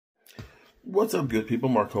What's up, good people?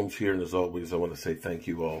 Mark Holmes here, and as always, I want to say thank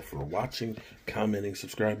you all for watching, commenting,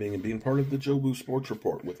 subscribing, and being part of the Jobu Sports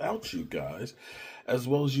Report. Without you guys, as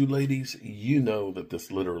well as you ladies, you know that this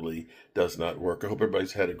literally does not work. I hope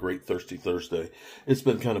everybody's had a great Thirsty Thursday. It's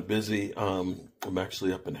been kind of busy. I'm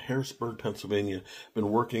actually up in Harrisburg, Pennsylvania. Been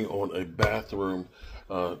working on a bathroom.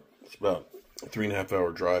 It's about a 3.5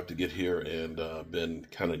 hour drive to get here, and been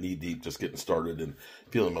kind of knee deep just getting started and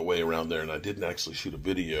feeling my way around there. And I didn't actually shoot a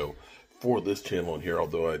video for this channel in here,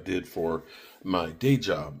 although I did for my day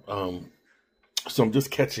job. So I'm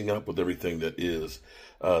just catching up with everything that is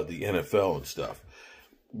the NFL and stuff.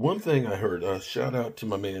 One thing I heard, shout out to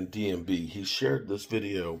my man DMB. He shared this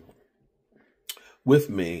video with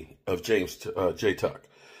me of J Tuck.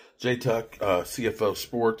 J Tuck, CFO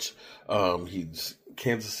Sports. He's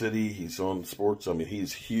Kansas City. He's on sports. I mean,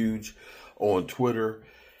 he's huge on Twitter.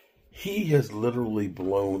 He has literally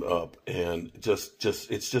blown up, and it's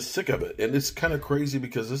just sick of it. And it's kind of crazy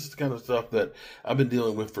because this is the kind of stuff that I've been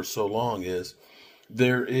dealing with for so long.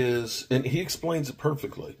 And he explains it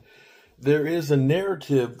perfectly. There is a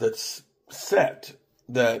narrative that's set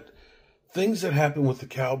that things that happen with the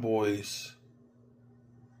Cowboys,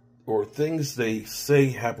 or things they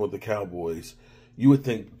say happen with the Cowboys, you would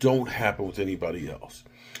think don't happen with anybody else.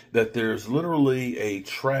 That there's literally a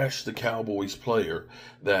trash the Cowboys player,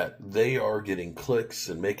 that they are getting clicks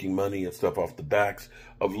and making money and stuff off the backs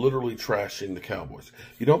of literally trashing the Cowboys.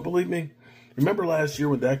 You don't believe me? Remember last year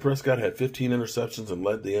when Dak Prescott had 15 interceptions and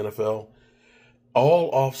led the NFL?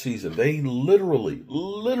 All offseason, they literally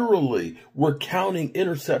were counting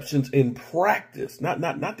interceptions in practice. Not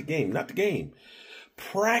the game.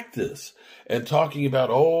 Practice, and talking about,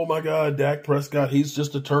 oh my God, Dak Prescott, he's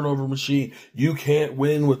just a turnover machine. You can't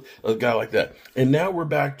win with a guy like that. And now we're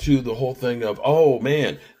back to the whole thing of, oh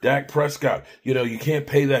man, Dak Prescott, you can't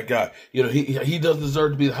pay that guy. He doesn't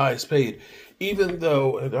deserve to be the highest paid. Even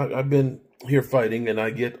though I've been here fighting, and I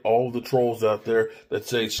get all the trolls out there that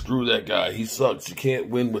say, screw that guy, he sucks, you can't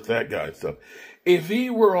win with that guy and stuff. If he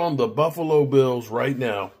were on the Buffalo Bills right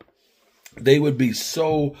now, they would be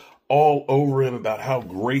so all over him about how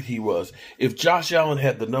great he was. If Josh Allen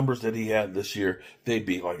had the numbers that he had this year, they'd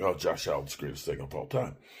be like, oh, Josh Allen's the greatest thing of all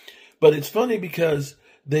time. But it's funny because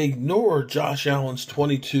they ignore Josh Allen's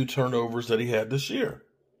 22 turnovers that he had this year.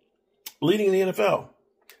 Leading the NFL.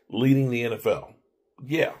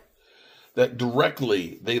 Yeah. That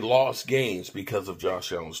directly they lost games because of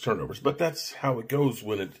Josh Allen's turnovers. But that's how it goes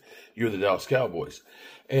when you're the Dallas Cowboys.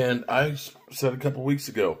 And I said a couple weeks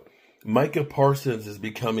ago, Micah Parsons is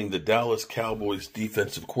becoming the Dallas Cowboys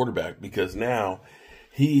defensive quarterback, because now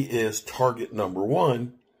he is target number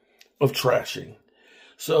one of trashing.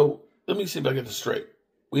 So let me see if I get this straight.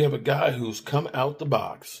 We have a guy who's come out the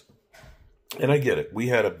box, and I get it. We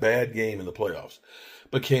had a bad game in the playoffs,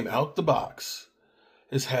 but came out the box,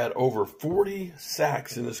 has had over 40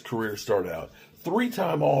 sacks in his career start out,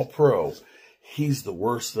 3-time All-Pro. He's the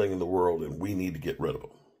worst thing in the world, and we need to get rid of him.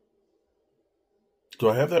 Do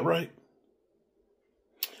I have that right?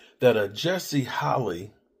 That a Jesse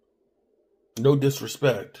Holley, no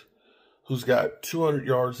disrespect, who's got 200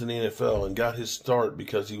 yards in the NFL and got his start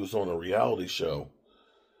because he was on a reality show,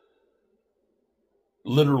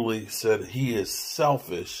 literally said he is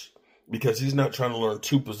selfish because he's not trying to learn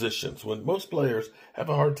two positions, when most players have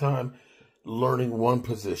a hard time learning one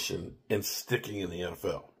position and sticking in the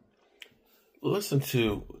NFL. Listen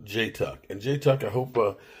to J Tuck. And J Tuck, I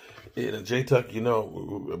hope... And J Tuck,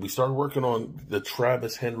 we started working on the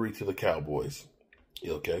Travis Henry to the Cowboys.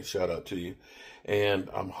 Okay, shout out to you. And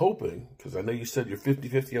I'm hoping, because I know you said you're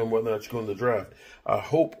 50-50 on whether or not you're going to the draft. I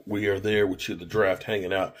hope we are there with you at the draft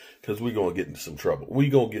hanging out, because we're going to get into some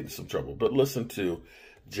trouble. But listen to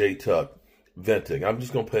J Tuck venting. I'm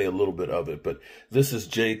just going to play a little bit of it. But this is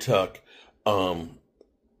J Tuck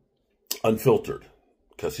unfiltered,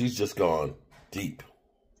 because he's just gone deep.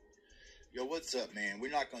 Yo, what's up, man? We're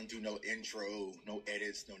not going to do no intro, no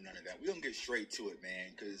edits, no none of that. We're going to get straight to it,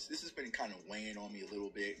 man, because this has been kind of weighing on me a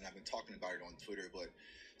little bit, and I've been talking about it on Twitter, but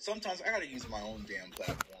sometimes I got to use my own damn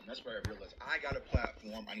platform. That's where I realized I got a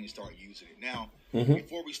platform. I need to start using it. Now,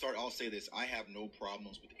 before we start, I'll say this. I have no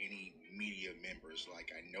problems with any media members.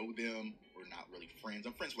 Like, I know them. We're not really friends.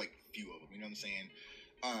 I'm friends with, like, a few of them, you know what I'm saying?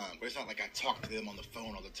 But it's not like I talk to them on the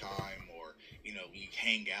phone all the time, or, we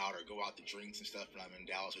hang out or go out to drinks and stuff when I'm in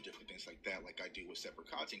Dallas, or different things like that, like I do with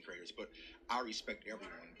separate content creators. But I respect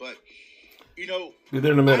everyone. But, Be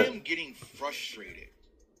there in a minute. I am getting frustrated,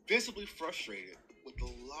 visibly frustrated, with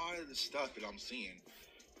a lot of the stuff that I'm seeing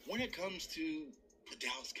when it comes to the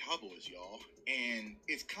Dallas Cowboys, y'all. And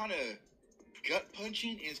it's kind of gut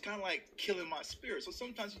punching, and it's kind of like killing my spirit. So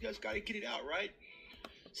sometimes you guys got to get it out, right?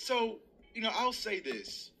 So I'll say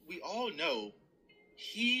this. We all know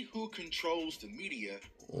he who controls the media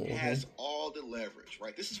has all the leverage,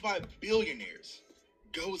 right? This is why billionaires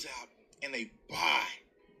goes out and they buy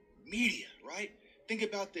media, right? Think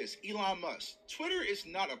about this. Elon Musk. Twitter is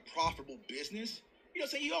not a profitable business.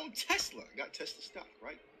 Say he owned Tesla. Got Tesla stock,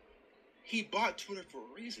 right? He bought Twitter for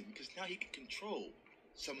a reason, because now he can control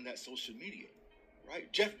some of that social media,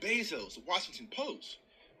 right? Jeff Bezos, the Washington Post,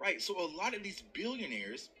 right? So a lot of these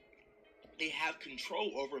billionaires, they have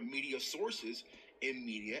control over media sources and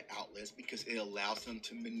media outlets because it allows them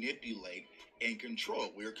to manipulate and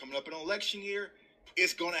control. We're coming up in an election year.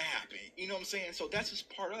 It's going to happen. You know what I'm saying? So that's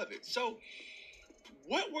just part of it. So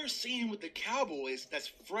what we're seeing with the Cowboys that's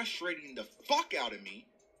frustrating the fuck out of me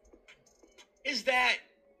is that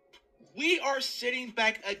we are sitting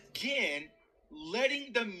back again,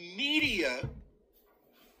 letting the media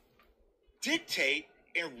dictate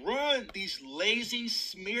and run these lazy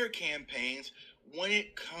smear campaigns when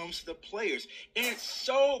it comes to the players. And it's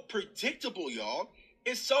so predictable, y'all.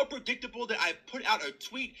 It's so predictable that I put out a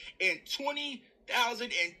tweet in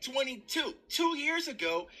 2022, 2 years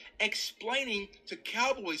ago, explaining to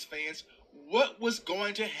Cowboys fans what was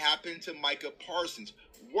going to happen to Micah Parsons.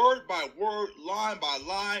 Word by word, line by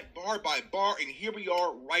line, bar by bar, and here we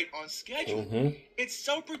are right on schedule. It's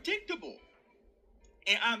so predictable.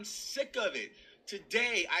 And I'm sick of it.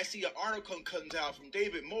 Today, I see an article comes out from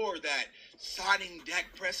David Moore that signing Dak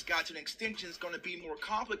Prescott to an extension is going to be more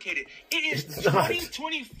complicated. It is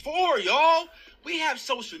 2024, y'all. We have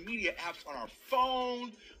social media apps on our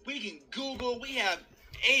phone. We can Google. We have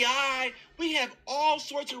AI. We have all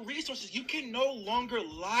sorts of resources. You can no longer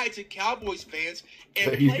lie to Cowboys fans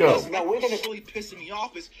and play us. Now, what's really pissing me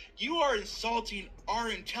off is you are insulting our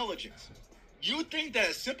intelligence. You think that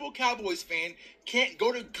a simple Cowboys fan can't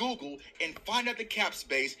go to Google and find out the cap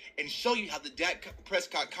space and show you how the Dak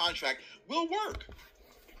Prescott contract will work.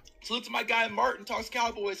 So look to my guy Martin Talks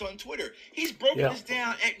Cowboys on Twitter. He's broken this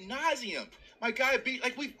down ad nauseum. My guy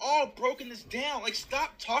we've all broken this down. Like,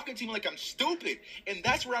 stop talking to me like I'm stupid. And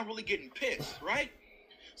that's where I'm really getting pissed, right?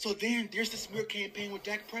 So then there's the smear campaign with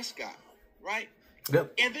Dak Prescott, right?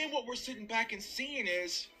 Yep. And then what we're sitting back and seeing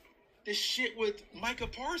is this shit with Micah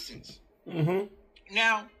Parsons.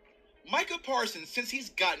 Now, Micah Parsons, since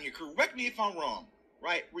he's gotten here, correct me if I'm wrong,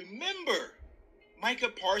 right? Remember, Micah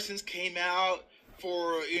Parsons came out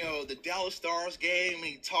for, the Dallas Stars game and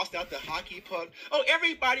he tossed out the hockey puck. Oh,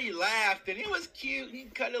 everybody laughed and it was cute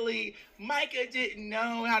and cuddly. Micah didn't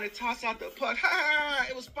know how to toss out the puck.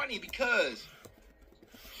 It was funny because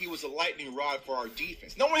he was a lightning rod for our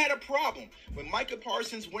defense. No one had a problem. When Micah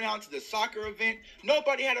Parsons went out to the soccer event,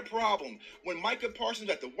 nobody had a problem. When Micah Parsons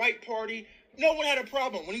was at the white party, no one had a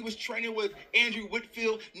problem. When he was training with Andrew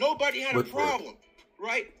Whitfield, nobody had a problem,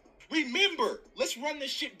 right? Remember, let's run this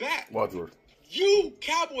shit back. Wadsworth. You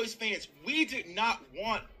Cowboys fans, we did not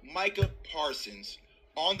want Micah Parsons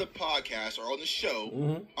on the podcast or on the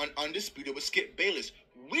show on Undisputed with Skip Bayless.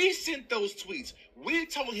 We sent those tweets. We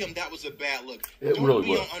told him that was a bad look. Don't really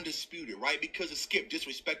be on Undisputed, right? Because of Skip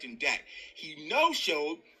disrespecting Dak. He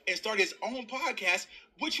no-showed and started his own podcast,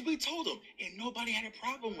 which we told him. And nobody had a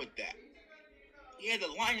problem with that. He had the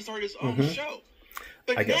line and started his own show.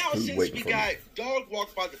 But now, since we got dog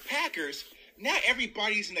walked by the Packers, now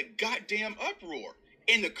everybody's in a goddamn uproar.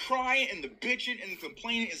 And the crying and the bitching and the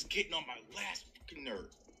complaining is getting on my last fucking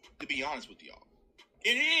nerve, to be honest with y'all.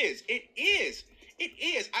 It is.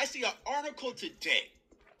 I see an article today.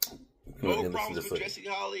 No problems with Jesse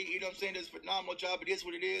Holly. You know what I'm saying? Does a phenomenal job. It is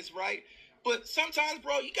what it is, right? But sometimes,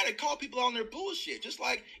 bro, you got to call people on their bullshit. Just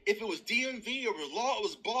like if it was DMV or it was Law, it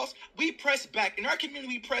was Boss, we press back. In our community,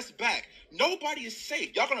 we press back. Nobody is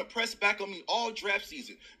safe. Y'all going to press back on me all draft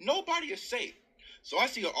season. Nobody is safe. So I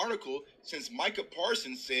see an article since Micah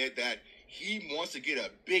Parsons said that he wants to get a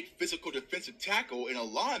big physical defensive tackle and a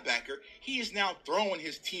linebacker. He is now throwing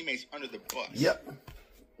his teammates under the bus. Yep.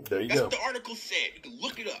 There you go. That's what the article said. You can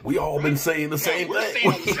look it up. We all been saying the same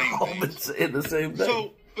thing. We all been saying the same thing.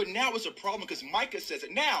 So, but now it's a problem because Micah says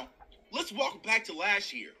it. Now, let's walk back to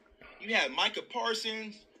last year. You had Micah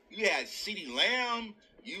Parsons. You had CeeDee Lamb.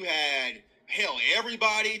 You had,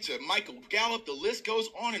 everybody to Michael Gallup. The list goes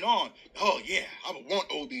on and on. Oh, yeah, I would want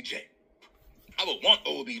OBJ.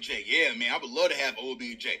 Yeah, man, I would love to have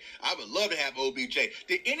OBJ.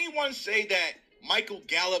 Did anyone say that Michael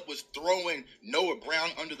Gallup was throwing Noah Brown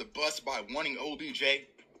under the bus by wanting OBJ?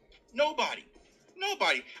 Nobody.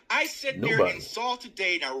 I sat there and saw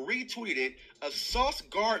today, and I retweeted it, of Sauce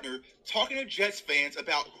Gardner talking to Jets fans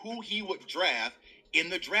about who he would draft in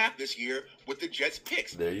the draft this year with the Jets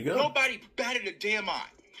picks. There you go. Nobody batted a damn eye.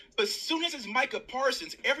 But as soon as it's Micah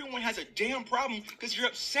Parsons, everyone has a damn problem because you're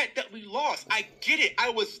upset that we lost. I get it. I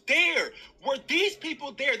was there. Were these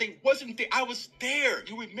people there? They wasn't there. I was there.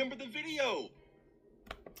 You remember the video?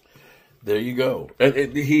 There you go. And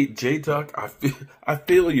J-Tuck, I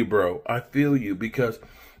feel you, bro. I feel you because,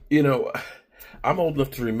 you know, I'm old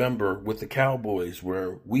enough to remember with the Cowboys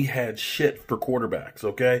where we had shit for quarterbacks,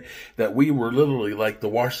 okay? That we were literally like the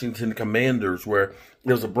Washington Commanders where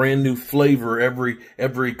there's a brand new flavor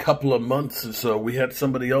every couple of months or so. We had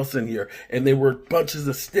somebody else in here and they were bunches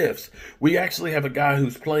of stiffs. We actually have a guy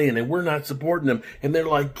who's playing and we're not supporting him and they're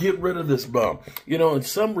like, get rid of this bum. You know, in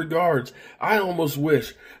some regards, I almost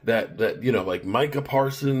wish that you know, like Micah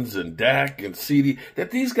Parsons and Dak and CD, that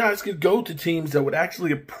these guys could go to teams that would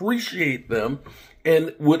actually appreciate them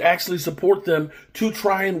and would actually support them to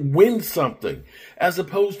try and win something, as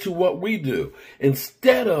opposed to what we do.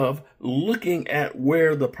 Instead of looking at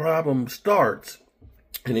where the problem starts,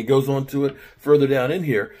 and he goes on to it further down in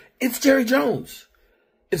here, it's Jerry Jones.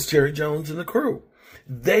 It's Jerry Jones and the crew.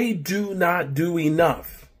 They do not do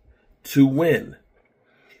enough to win.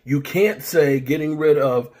 You can't say getting rid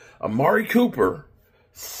of Amari Cooper,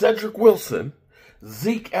 Cedric Wilson,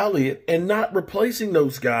 Zeke Elliott, and not replacing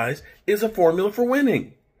those guys is a formula for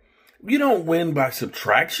winning. You don't win by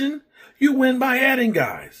subtraction. You win by adding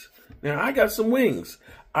guys. Now, I got some wings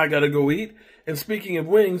I got to go eat. And speaking of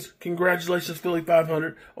wings, congratulations, Philly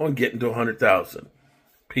 500, on getting to 100,000.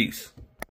 Peace.